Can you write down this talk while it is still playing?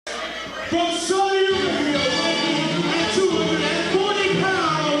From Saudi Arabia, at 240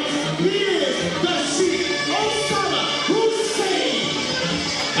 pounds, he is the Sheik Osama Hussein.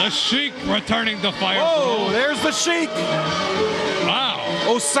 The Sheik returning to FirePro. Oh, there's the Sheik. Wow.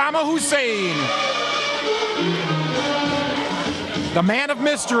 Osama Hussein. The man of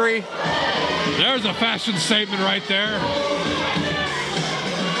mystery. There's a fashion statement right there.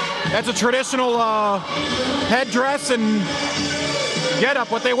 That's a traditional headdress and getup,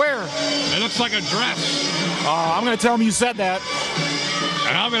 what they wear. It looks like a dress. I'm going to tell him you said that.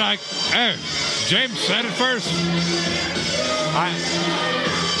 And I'll be like, hey, James said it first.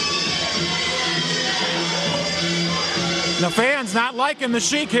 The fans not liking the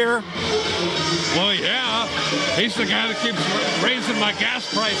Sheik here. Well, yeah. He's the guy that keeps raising my gas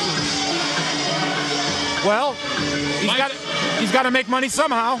prices. Well, he's got to make money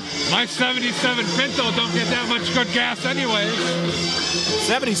somehow. My 77 Pinto don't get that much good gas anyways.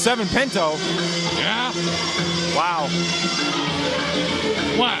 77 Pinto? Yeah. Wow.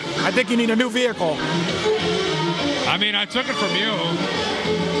 What? I think you need a new vehicle. I mean, I took it from you.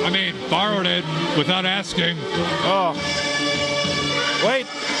 I mean, borrowed it without asking. Oh. Wait,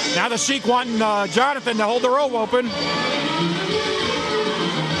 now the Sheik wanting Jonathan to hold the rope open.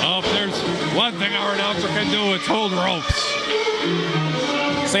 Oh, if there's one thing our announcer can do, it's hold ropes.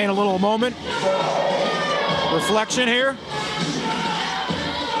 Saying a little moment. Reflection here.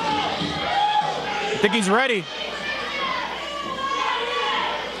 I think he's ready.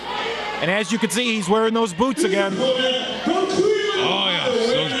 And as you can see, he's wearing those boots again. Oh, yeah,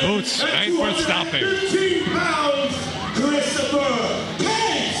 those boots ain't worth stopping. 13 pounds,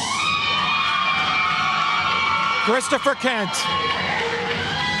 Christopher Kent.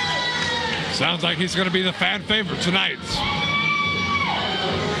 Sounds like he's going to be the fan favorite tonight.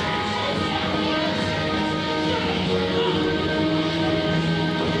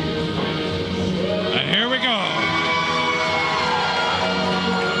 And here we go.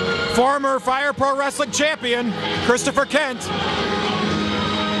 Former FirePro Wrestling champion, Christopher Kent. Oh,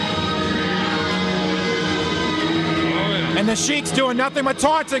 yeah. And the Sheik's doing nothing but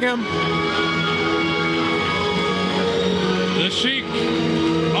taunting him. The Sheik,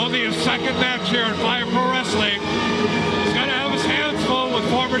 only his second match here in FirePro Wrestling. He's going to have his hands full with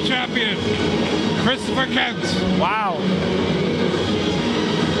former champion Christopher Kent. Wow.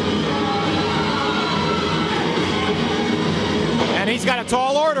 And he's got a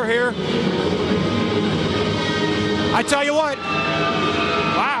tall order here. I tell you what.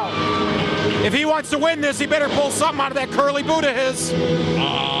 Wow. If he wants to win this, he better pull something out of that curly boot of his.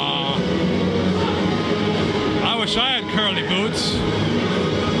 I wish I had curly boots.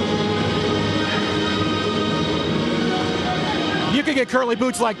 You could get curly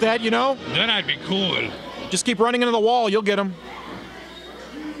boots like that, you know? Then I'd be cool. Just keep running into the wall, you'll get them.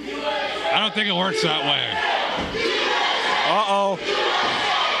 I don't think it works that way. Uh-oh.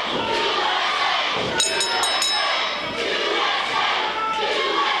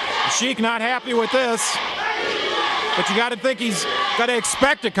 Sheik not happy with this. But you got to think he's got to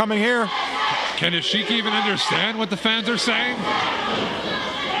expect it coming here. Can the Sheik even understand what the fans are saying?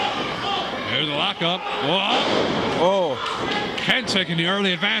 Here's the lockup. Whoa. Oh. Kent taking the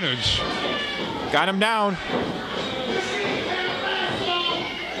early advantage. Got him down.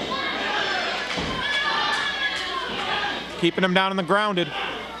 Keeping him down on the grounded.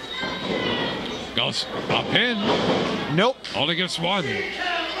 Goes a pin. Nope. Only gets one.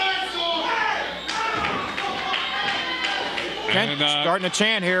 Kent starting to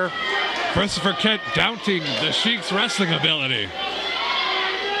chant here. Christopher Kent doubting the Sheik's wrestling ability.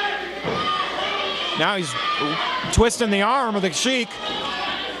 Now he's twisting the arm of the Sheik.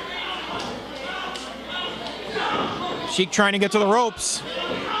 Sheik trying to get to the ropes.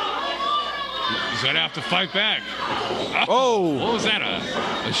 He's gonna have to fight back. Oh! What was that?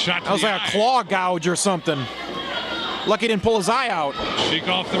 A shot to that was the like eye. a claw gouge or something. Lucky he didn't pull his eye out. Sheik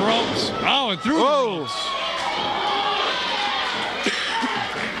off the ropes. Oh, and through the ropes.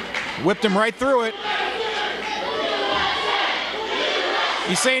 Whipped him right through it.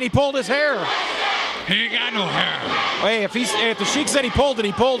 He's saying he pulled his hair. He ain't got no hair. Hey, if the Sheik said he pulled it,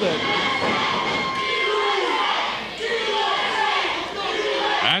 he pulled it.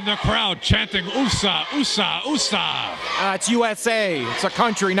 And the crowd chanting USA, USA, USA. It's USA. It's a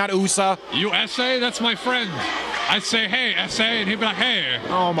country, not USA. USA? That's my friend. I'd say, hey, SA, and he'd be like, hey.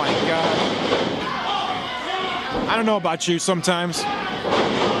 Oh my God. I don't know about you sometimes.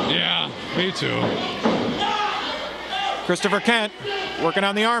 Yeah, me too. Christopher Kent working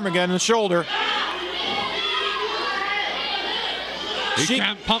on the arm again and the shoulder. He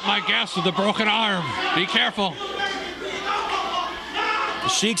can't pump my gas with a broken arm. Be careful.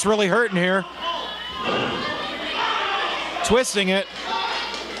 Sheik's really hurting here. Twisting it.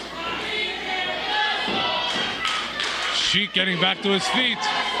 Sheik getting back to his feet.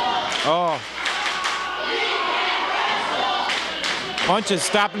 Oh. Punches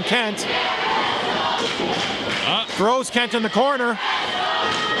stopping Kent. Throws Kent in the corner.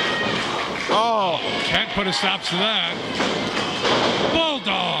 Oh. Kent put a stop to that.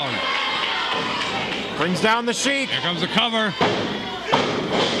 Bulldog. Brings down the Sheik. Here comes the cover.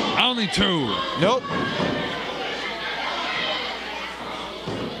 Only 2. Nope.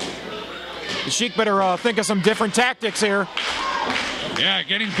 The Sheik better think of some different tactics here. Yeah,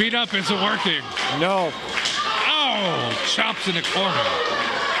 getting beat up isn't working. No. Oh, chops in the corner.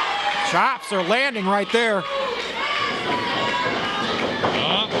 Chops are landing right there.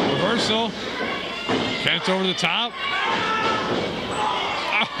 Reversal. Kent over the top.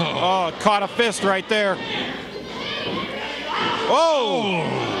 Oh, caught a fist right there. Oh!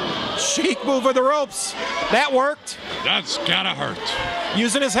 Sheik moving the ropes. That worked. That's gotta hurt.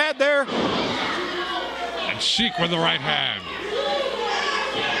 Using his head there. And Sheik with the right hand.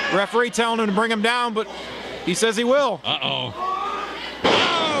 Referee telling him to bring him down, but he says he will. Uh-oh.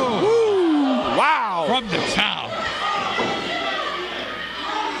 Woo! Wow! From the top.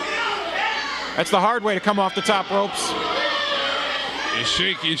 That's the hard way to come off the top ropes.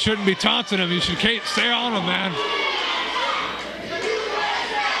 Sheik, you shouldn't be taunting him. You should stay on him, man.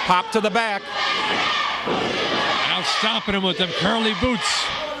 Pop to the back. Now stopping him with them curly boots.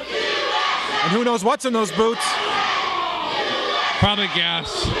 And who knows what's in those boots? Probably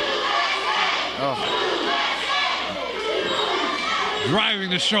gas. Oh.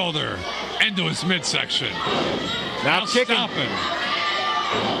 Driving the shoulder into his midsection. Now kicking. Stopping.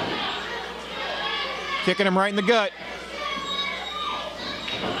 Kicking him right in the gut.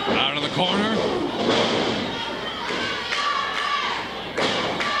 Out of the corner.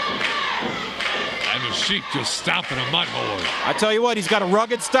 And the Sheik just stopping a mud hole. I tell you what, he's got a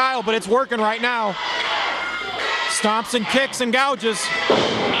rugged style, but it's working right now. Stomps and kicks and gouges.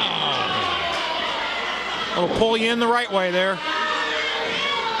 It'll pull you in the right way there.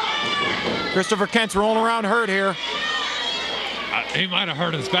 Christopher Kent's rolling around hurt here. He might have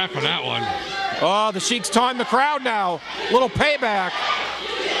hurt his back on that one. Oh, the Sheik's taunting the crowd now. Little payback.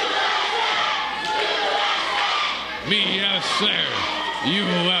 Me, yes, sir.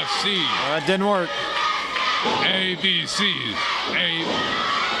 UFC. That didn't work. ABC.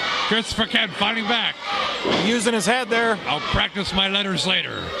 Christopher Kent fighting back. Using his head there. I'll practice my letters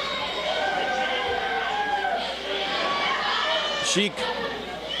later. Sheik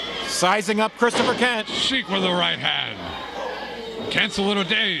sizing up Christopher Kent. Sheik with the right hand. Kent's a little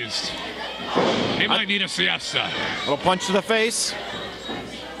dazed. He might need a siesta. Little punch to the face.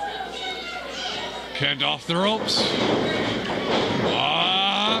 Kent off the ropes.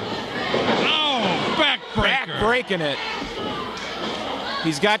 Backbreaker. Backbreaking it.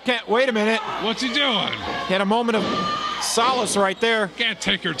 He's got Kent. Wait a minute. What's he doing? He had a moment of solace right there. Can't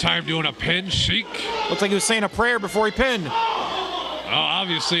take your time doing a pin, Sheik. Looks like he was saying a prayer before he pinned. Oh,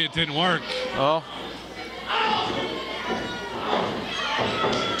 obviously it didn't work. Oh.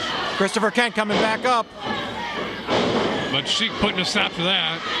 Christopher Kent coming back up. But Sheik putting a stop to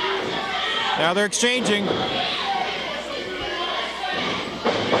that. Now they're exchanging.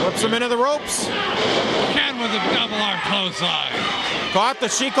 Whips him into the ropes. Kent with a double arm clothesline. Caught the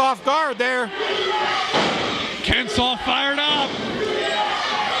Sheik off guard there. Kent's all fired up.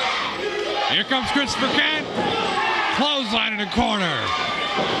 Here comes Christopher Kent. Clothesline in the corner.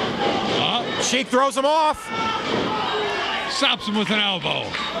 Sheik throws him off. Stops him with an elbow.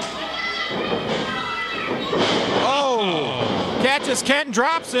 Oh. Catches Kent and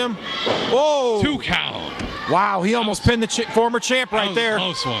drops him. Whoa. 2 count. Wow, he almost pinned the former champ right there. That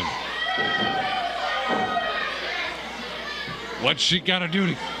was a close one. What's she got to do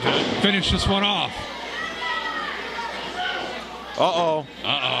to finish this one off? Uh-oh.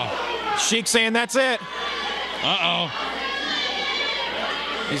 Uh-oh. Sheik saying that's it. Uh-oh.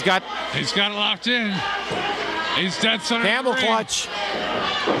 He's got it locked in. He's dead center. camel clutch.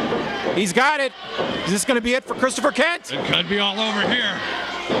 He's got it. Is this going to be it for Christopher Kent? It could be all over here.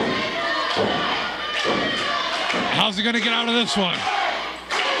 How's he going to get out of this one?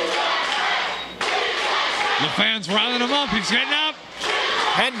 The fans riling him up. He's getting up.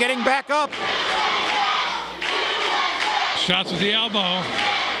 Kent getting back up. Shots with the elbow.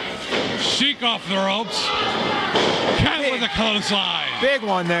 Sheik off the ropes. Kent with a clothesline. Big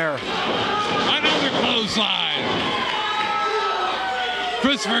one there. Another clothesline.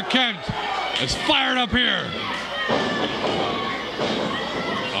 Christopher Kent is fired up here.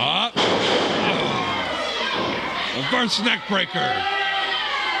 Reverse neck breaker.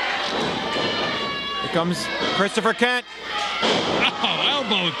 comes Christopher Kent. Oh,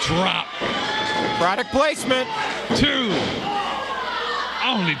 elbow drop. Product placement. 2.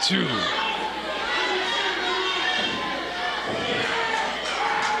 Only 2.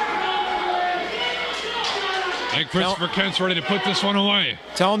 I think Christopher Kent's ready to put this one away.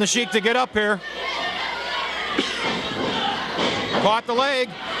 Telling the Sheik to get up here. Caught the leg.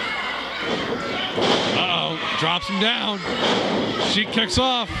 Uh-oh, drops him down. Sheik kicks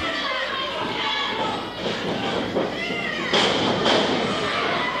off.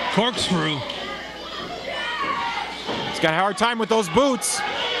 Corkscrew. He's got a hard time with those boots.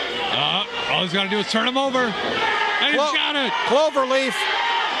 All he's got to do is turn him over. And he's got it. Cloverleaf.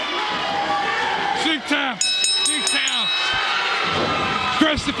 Sheik tap. Sheik tap.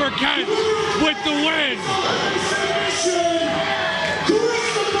 Christopher Kent with the win.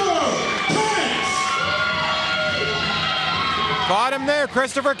 Caught him there,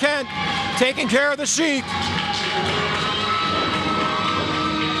 Christopher Kent, taking care of the Sheik.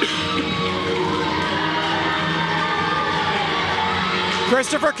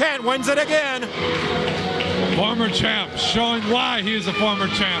 Christopher Kent wins it again. Former champ, showing why he is a former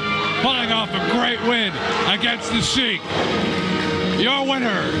champ, pulling off a great win against the Sheik. Your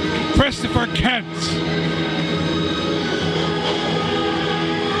winner, Christopher Kent.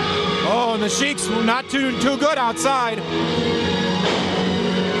 Oh, and the Sheik's not too good outside.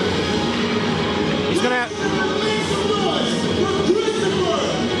 He's gonna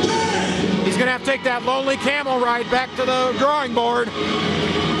have to take that lonely camel ride back to the drawing board.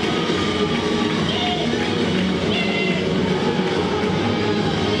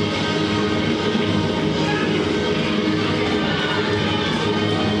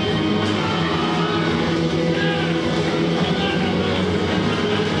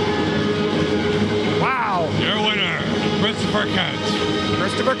 Wow. Your winner, Christopher Kent.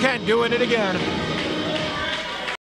 Christopher Kent doing it again.